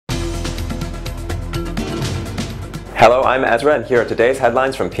Hello, I'm Ezra, and here are today's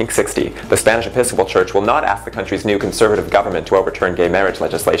headlines from Pinksixty. The Spanish Episcopal Church will not ask the country's new conservative government to overturn gay marriage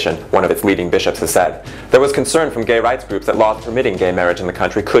legislation, one of its leading bishops has said. There was concern from gay rights groups that laws permitting gay marriage in the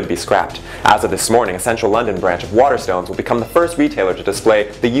country could be scrapped. As of this morning, a central London branch of Waterstones will become the first retailer to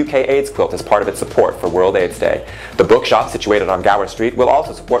display the UK AIDS quilt as part of its support for World AIDS Day. The bookshop, situated on Gower Street, will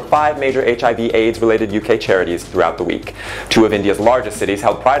also support 5 major HIV/AIDS-related UK charities throughout the week. 2 of India's largest cities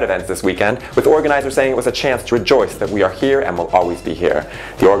held Pride events this weekend, with organisers saying it was a chance to rejoice that we are here and will always be here.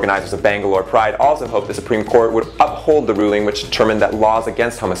 The organisers of Bangalore Pride also hoped the Supreme Court would uphold the ruling which determined that laws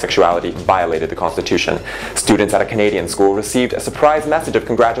against homosexuality violated the Constitution. Students at a Canadian school received a surprise message of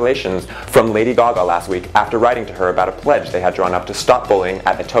congratulations from Lady Gaga last week after writing to her about a pledge they had drawn up to stop bullying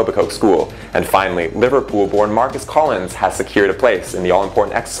at Etobicoke School. And finally, Liverpool-born Marcus Collins has secured a place in the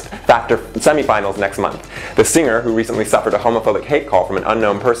all-important X Factor semi-finals next month. The singer, who recently suffered a homophobic hate call from an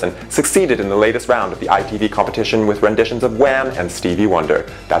unknown person, succeeded in the latest round of the ITV competition with renditions of Wham and Stevie Wonder.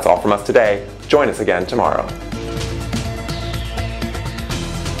 That's all from us today. Join us again tomorrow.